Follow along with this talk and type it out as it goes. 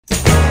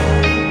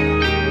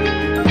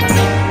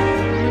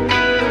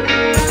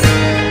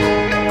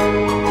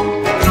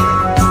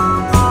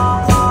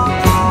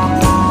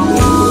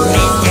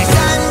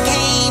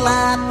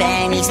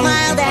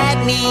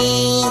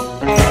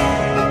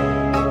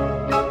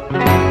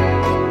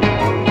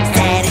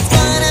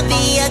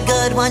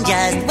one,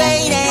 just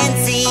wait and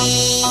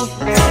see.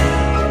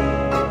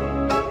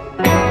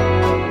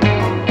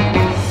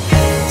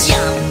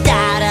 Jumped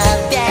out of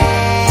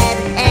bed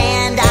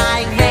and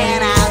I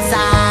ran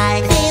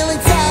outside,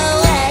 feeling so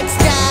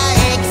extra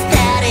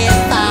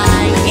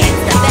ecstatified.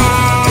 It's the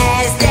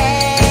best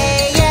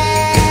day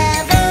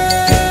ever.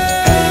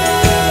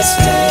 It's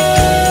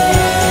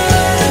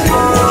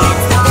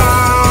the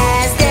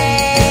best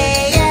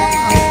day ever.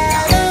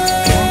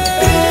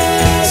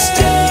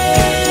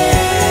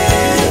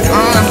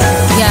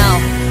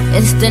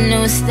 It's the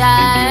new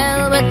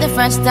style with the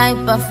fresh type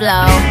of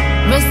flow.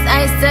 Wrist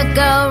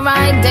icicle,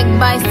 ride deck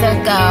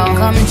bicycle.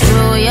 Come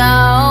true,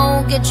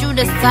 yo, get you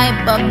this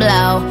type of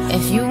blow.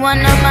 If you want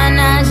a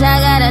minaj, I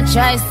got a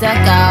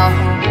tricycle.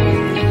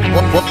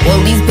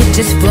 All these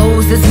bitches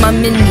flows is my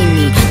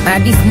mini-me.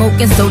 Body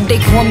smoking, so they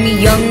call me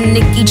Young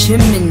Nicki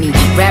Chimney.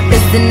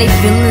 Rappers in they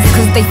feelings,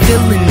 cause they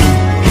feeling me.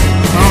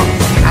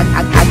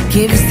 I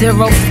give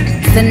zero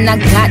and I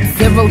got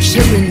zero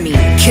chillin' me,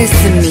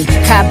 kissing me.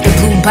 Cop the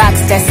blue box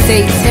that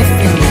say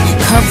Tiffany.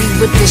 Curry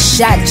with the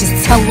shot, just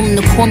tell them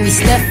to call me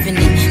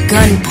Stephanie.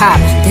 Gun pop,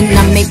 then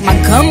I make my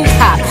gun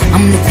pop.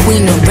 I'm the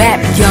queen of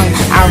rap, young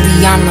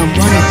Ariana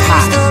Run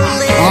Pop.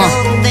 Little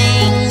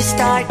things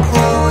start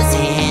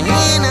closing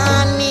in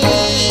on me.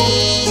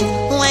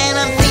 When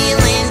I'm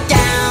feeling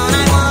down,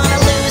 I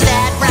wanna lose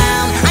that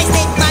round. I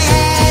stick my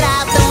head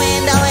out the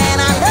window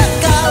and I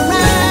look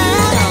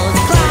around. Those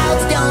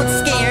clouds don't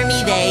scare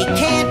me, they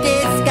can't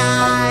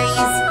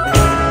disguise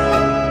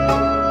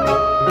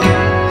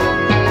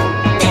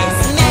this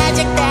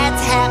magic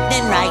that's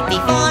happening right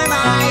before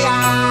my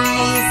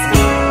eyes.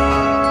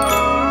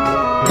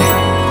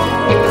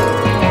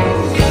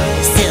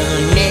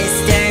 Soon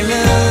Mr.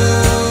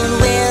 Moon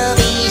will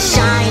be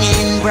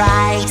shining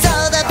bright, so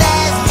the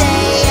best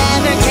day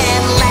ever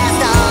can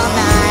last all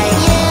night.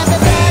 Yeah, the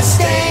best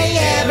day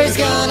ever's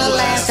gonna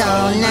last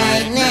all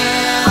night now.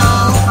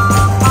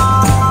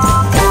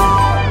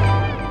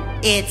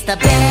 It's the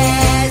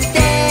best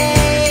day